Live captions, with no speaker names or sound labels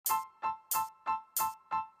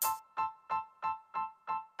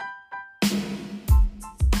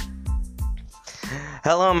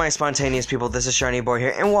Hello, my spontaneous people. This is Shiny Boy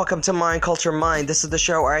here, and welcome to Mind Culture Mind. This is the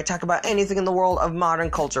show where I talk about anything in the world of modern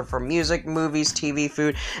culture, from music, movies, TV,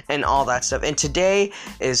 food, and all that stuff. And today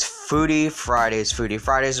is Foodie Fridays. Foodie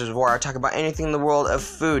Fridays is where I talk about anything in the world of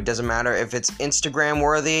food. Doesn't matter if it's Instagram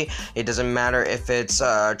worthy. It doesn't matter if it's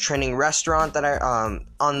a trending restaurant that I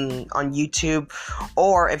on YouTube,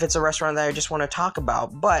 or if it's a restaurant that I just want to talk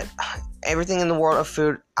about. But everything in the world of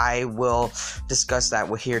food, I will discuss that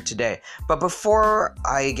here today. But before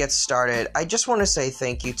I get started, I just want to say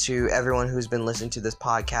thank you to everyone who's been listening to this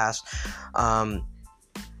podcast.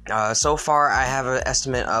 So far, I have an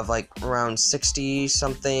estimate of like around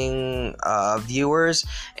 60-something viewers,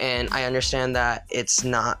 and I understand that it's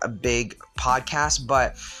not a big podcast,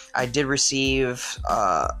 but I did receive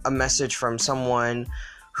a message from someone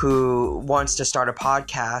who wants to start a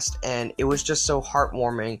podcast, and it was just so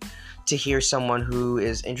heartwarming to hear someone who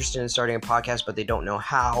is interested in starting a podcast, but they don't know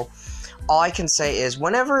how. All I can say is,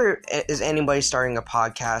 whenever is anybody starting a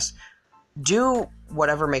podcast, do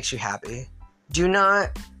whatever makes you happy. Do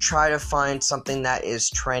not try to find something that is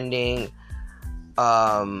trending,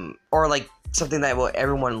 or like something that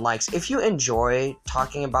everyone likes. If you enjoy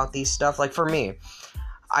talking about these stuff, like for me,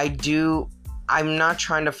 I'm not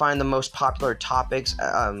trying to find the most popular topics,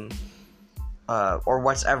 or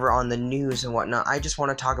what's ever on the news and whatnot. I just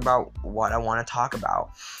want to talk about what I want to talk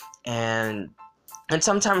about. And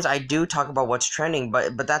sometimes I do talk about what's trending,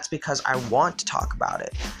 but that's because I want to talk about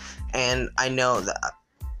it. And I know that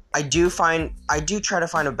I do try to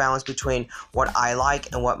find a balance between what I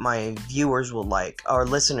like and what my viewers would like, or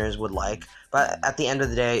listeners would like. But at the end of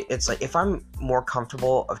the day, it's like, if I'm more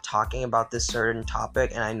comfortable of talking about this certain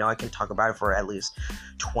topic, and I know I can talk about it for at least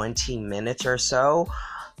 20 minutes or so,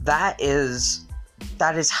 that is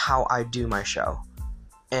how I do my show.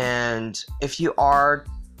 And if you are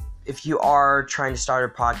trying to start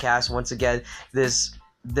a podcast, once again, this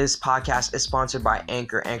podcast is sponsored by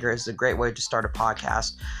Anchor. Anchor is a great way to start a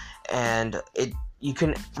podcast, and you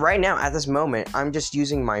can, right now at this moment, I'm just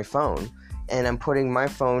using my phone, and I'm putting my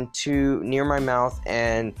phone near my mouth,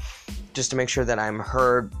 and just to make sure that I'm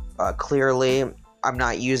heard clearly. I'm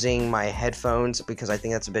not using my headphones because I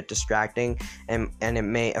think that's a bit distracting, and it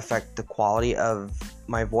may affect the quality of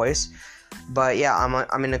my voice. But yeah,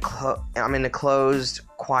 I'm in a closed,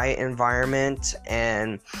 quiet environment,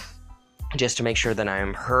 and just to make sure that I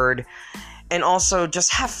am heard. And also,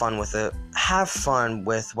 just have fun with it. Have fun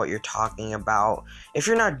with what you're talking about. If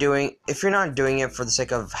you're not doing it for the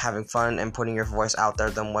sake of having fun and putting your voice out there,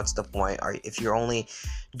 then what's the point? Or if you're only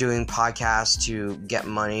doing podcasts to get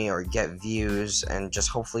money or get views and just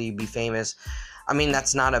hopefully be famous, I mean,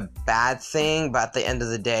 that's not a bad thing. But at the end of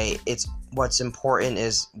the day, what's important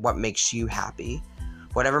is what makes you happy.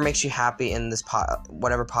 Whatever makes you happy in this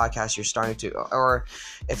whatever podcast you're starting to, or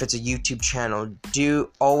if it's a YouTube channel,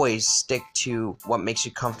 do always stick to what makes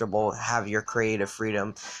you comfortable, have your creative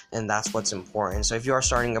freedom, and that's what's important. So if you are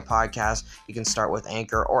starting a podcast, you can start with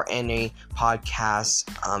Anchor or any podcast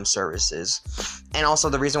services. And also,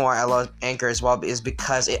 the reason why I love Anchor as well is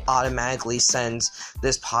because it automatically sends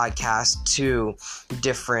this podcast to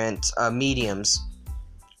different mediums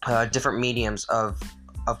of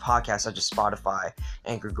podcasts, such as Spotify,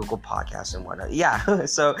 Anchor, Google Podcasts, and whatnot. Yeah,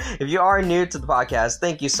 so if you are new to the podcast,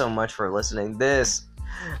 thank you so much for listening. This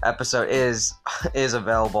episode is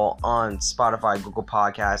available on Spotify, Google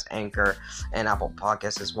Podcasts, Anchor, and Apple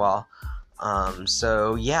Podcasts as well.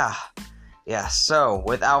 So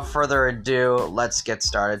without further ado, let's get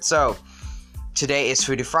started. So today is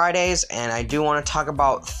Foodie Fridays, and I do want to talk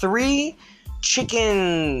about three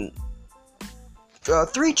chicken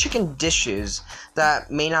dishes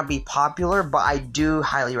that may not be popular, but I do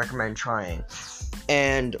highly recommend trying.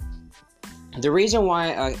 And the reason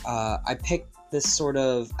why I picked this sort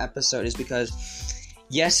of episode is because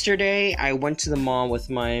yesterday I went to the mall with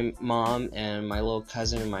my mom and my little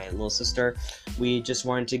cousin and my little sister. We just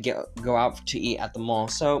wanted to go out to eat at the mall.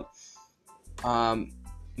 So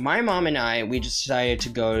my mom and we just decided to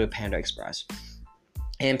go to Panda Express.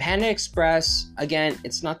 And Panda Express, again,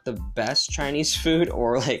 it's not the best Chinese food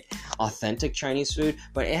or like authentic Chinese food,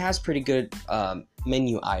 but it has pretty good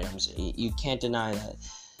menu items. You can't deny that.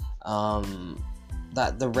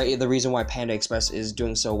 That the reason why Panda Express is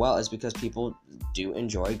doing so well is because people do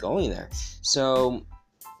enjoy going there. So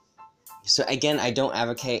again, I don't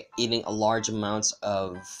advocate eating a large amounts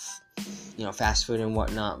of fast food and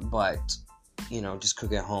whatnot, but just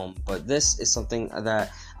cook at home. But this is something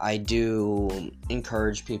that I do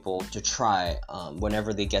encourage people to try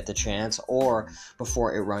whenever they get the chance or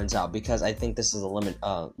before it runs out, because I think this is a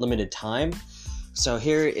limited time. So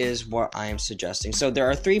here is what I am suggesting. So there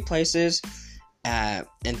are three places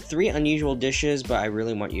and 3 unusual dishes, but I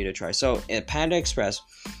really want you to try. So at Panda Express,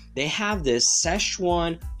 they have this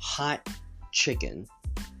Szechuan hot chicken,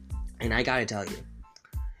 and I gotta tell you,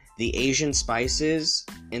 the Asian spices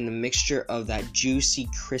and the mixture of that juicy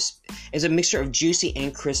crisp is a mixture of juicy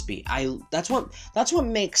and crispy. That's what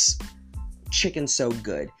makes chicken so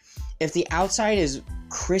good. If the outside is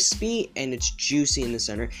crispy and it's juicy in the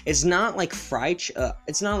center, it's not like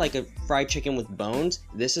it's not like a fried chicken with bones.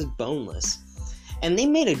 This is boneless, and they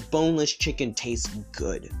made a boneless chicken taste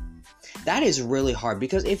good. That is really hard,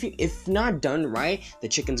 because if not done right, the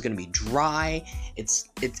chicken's gonna be dry. It's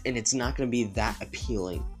not gonna be that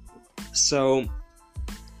appealing. So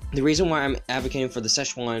the reason why I'm advocating for the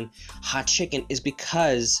Szechuan hot chicken is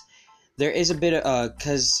because there is a bit of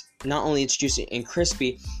because not only it's juicy and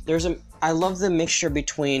crispy, I love the mixture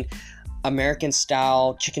between American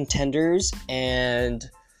style chicken tenders and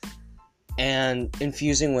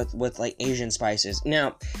infusing with like Asian spices.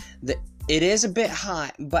 Now, it is a bit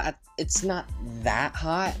hot, but it's not that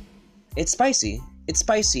hot. It's spicy,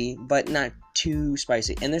 but not too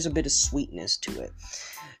spicy, and there's a bit of sweetness to it.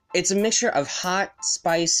 It's a mixture of hot,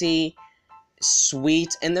 spicy,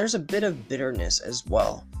 sweet, and there's a bit of bitterness as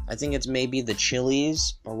well. I think it's maybe the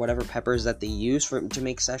chilies or whatever peppers that they use to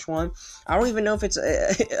make Szechuan. I don't even know if it's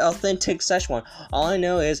authentic Szechuan. All I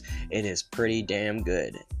know is it is pretty damn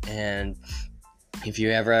good. And if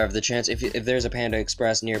you ever have the chance, if there's a Panda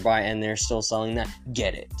Express nearby and they're still selling that,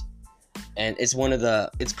 get it. And it's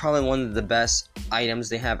probably one of the best items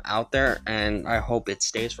they have out there, and I hope it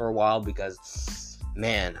stays for a while, because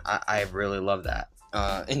man, I really love that.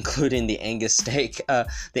 Including the Angus steak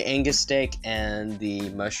and the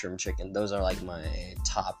mushroom chicken. Those are like my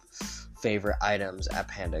top favorite items at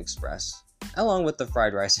Panda Express, along with the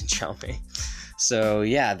fried rice and chow mein. So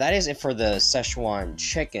yeah, that is it for the Szechuan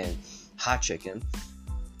chicken, hot chicken.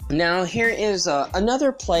 Now here is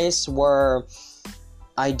another place where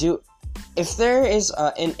if there is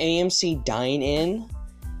an AMC dine-in.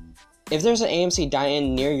 If there's an AMC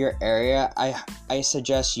dine-in near your area, I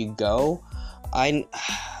suggest you go. AMC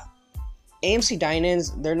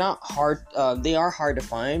dine-ins, they're not hard. They are hard to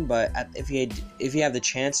find, but if you have the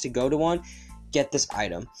chance to go to one, get this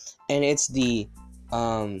item, and it's the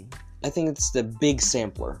I think it's the big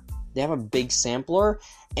sampler. They have a big sampler,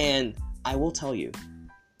 and I will tell you,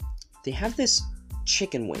 they have this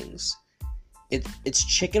chicken wings. It's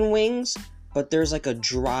chicken wings, but there's like a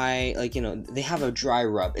dry, they have a dry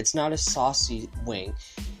rub. It's not a saucy wing.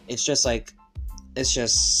 It's just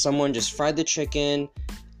someone just fried the chicken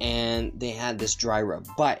and they had this dry rub.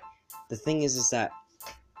 But the thing is that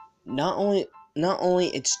not only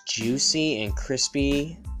it's juicy and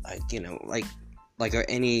crispy, like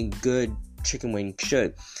any good chicken wing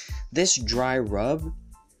should, this dry rub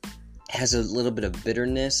has a little bit of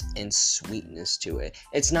bitterness and sweetness to it.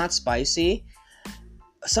 It's not spicy.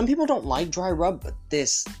 Some people don't like dry rub, but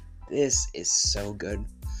this is so good.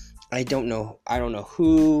 I don't know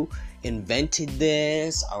who invented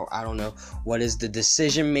this, or I don't know what is the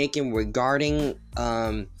decision making regarding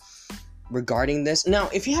this. Now,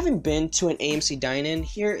 if you haven't been to an AMC dine-in,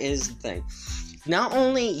 here is the thing. Not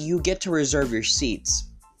only you get to reserve your seats,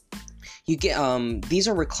 you get these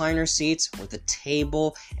are recliner seats with a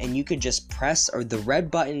table, and you could just press the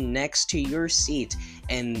red button next to your seat,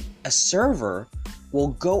 and a server will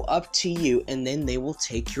go up to you, and then they will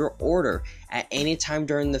take your order at any time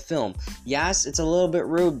during the film. Yes, it's a little bit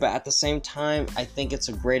rude, but at the same time, I think it's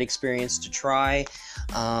a great experience to try.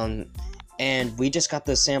 And we just got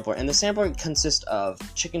the sampler, and the sampler consists of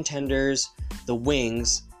chicken tenders, the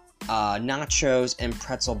wings, nachos, and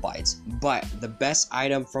pretzel bites. But the best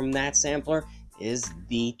item from that sampler is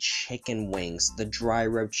the chicken wings, the dry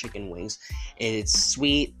rub chicken wings. It's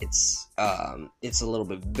sweet, it's a little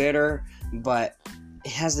bit bitter, but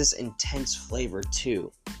it has this intense flavor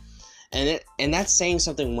too. And that's saying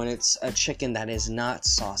something when it's a chicken that is not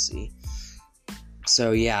saucy.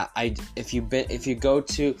 So yeah, I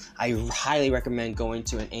highly recommend going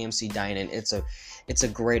to an AMC dine-in. It's a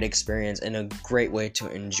great experience and a great way to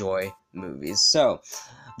enjoy movies. So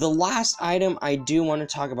the last item I do want to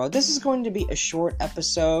talk about, this is going to be a short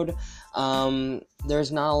episode.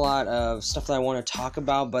 There's not a lot of stuff that I want to talk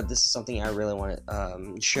about, but this is something I really want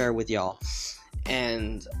to share with y'all.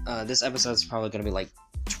 And this episode is probably going to be like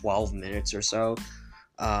 12 minutes or so.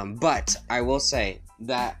 But I will say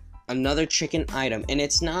that another chicken item, and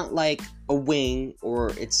it's not like a wing,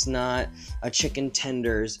 or it's not a chicken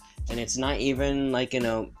tenders, and it's not even like,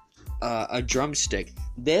 a drumstick.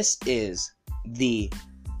 This is the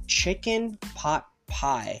chicken pot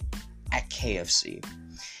pie at KFC.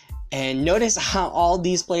 And notice how all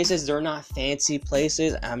these places, they're not fancy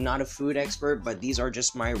places. I'm not a food expert, but these are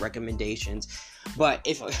just my recommendations. But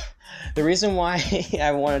if the reason why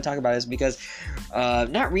I want to talk about it is because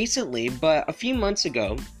not recently, but a few months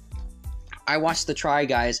ago, I watched the Try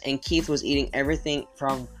Guys, and Keith was eating everything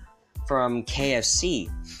from KFC.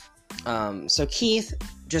 So Keith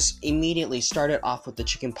just immediately started off with the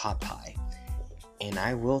chicken pot pie. And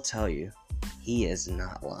I will tell you, he is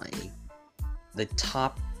not lying. The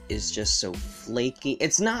top is just so flaky.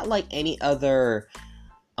 It's not like any other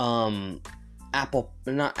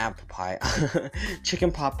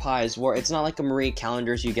chicken pot pies, where it's not like a Marie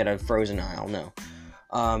Callender's you get a frozen aisle. No.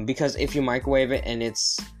 Because if you microwave it and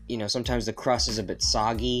it's, sometimes the crust is a bit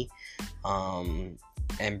soggy and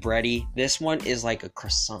bready, this one is like a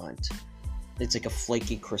croissant. It's like a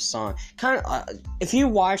flaky croissant. Kind of, if you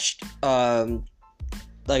watched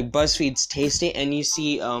like BuzzFeed's Tasty and you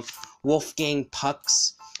see Wolfgang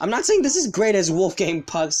Puck's, I'm not saying this is great as Wolfgang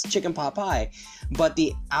Puck's chicken pot pie, but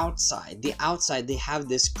the outside, they have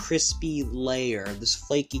this crispy layer, this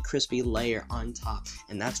flaky crispy layer on top,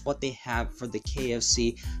 and that's what they have for the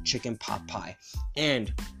KFC chicken pot pie.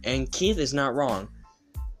 And Keith is not wrong.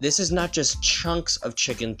 This is not just chunks of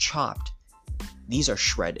chicken chopped. These are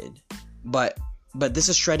shredded. But this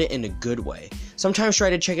is shredded in a good way. Sometimes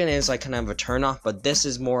shredded chicken is like kind of a turnoff, but this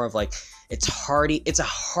is more of like, it's hearty. It's a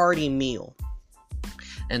hearty meal.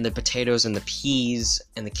 And the potatoes and the peas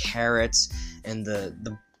and the carrots and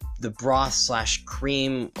the broth /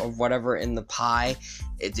 cream or whatever in the pie,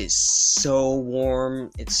 it is so warm.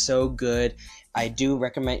 It's so good. I do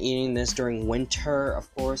recommend eating this during winter,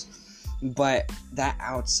 of course. But that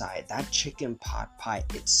outside, that chicken pot pie,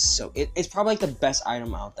 it's probably like the best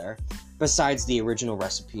item out there, besides the original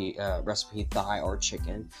recipe thigh or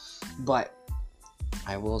chicken. But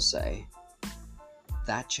I will say,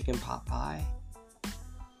 that chicken pot pie,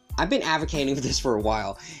 I've been advocating for this for a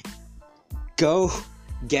while. Go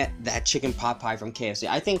get that chicken pot pie from KFC.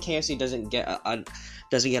 I think KFC doesn't get a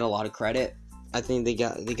lot of credit. I think they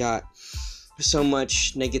got so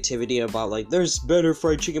much negativity about, like, there's better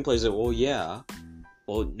fried chicken places. Well, yeah.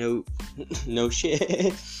 Well, no shit.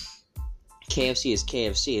 KFC is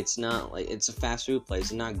KFC. It's not like, it's a fast food place.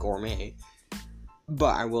 It's not gourmet.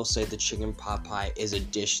 But I will say the chicken pot pie is a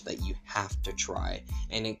dish that you have to try.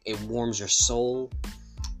 And it warms your soul.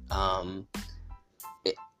 I'm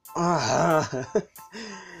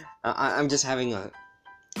just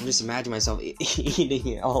imagining myself eating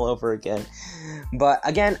it all over again. But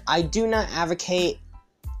again, I do not advocate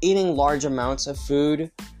eating large amounts of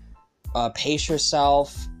food. Pace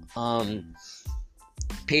yourself.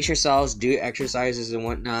 Pace yourselves. Do exercises and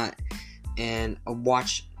whatnot. And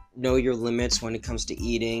know your limits when it comes to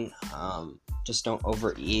eating. Just don't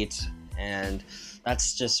overeat. And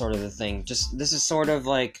that's just sort of the thing. This is sort of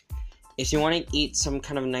like, if you want to eat some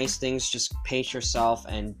kind of nice things, just pace yourself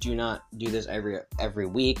and do not do this every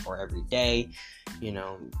week or every day.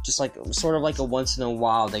 Just like sort of like a once in a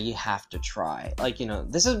while that you have to try. Like,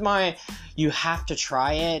 this is you have to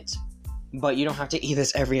try it, but you don't have to eat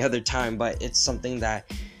this every other time. But it's something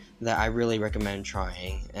that I really recommend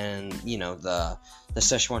trying. And the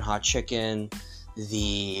Szechuan hot chicken,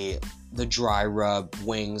 the dry rub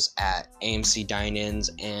wings at AMC Dine-Ins,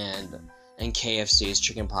 and KFC's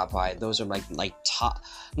chicken pot pie. Those are like top,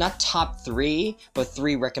 not top 3, but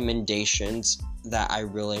 3 recommendations that I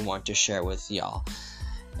really want to share with y'all.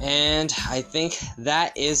 And I think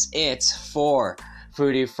that is it for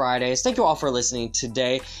Foodie Fridays. Thank you all for listening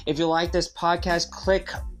today. If you like this podcast, click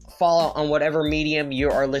follow on whatever medium you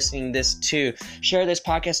are listening this to. Share this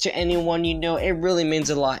podcast to anyone you know. It really means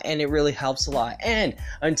a lot, and it really helps a lot. And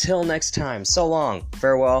until next time, so long,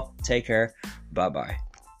 farewell, take care, bye-bye.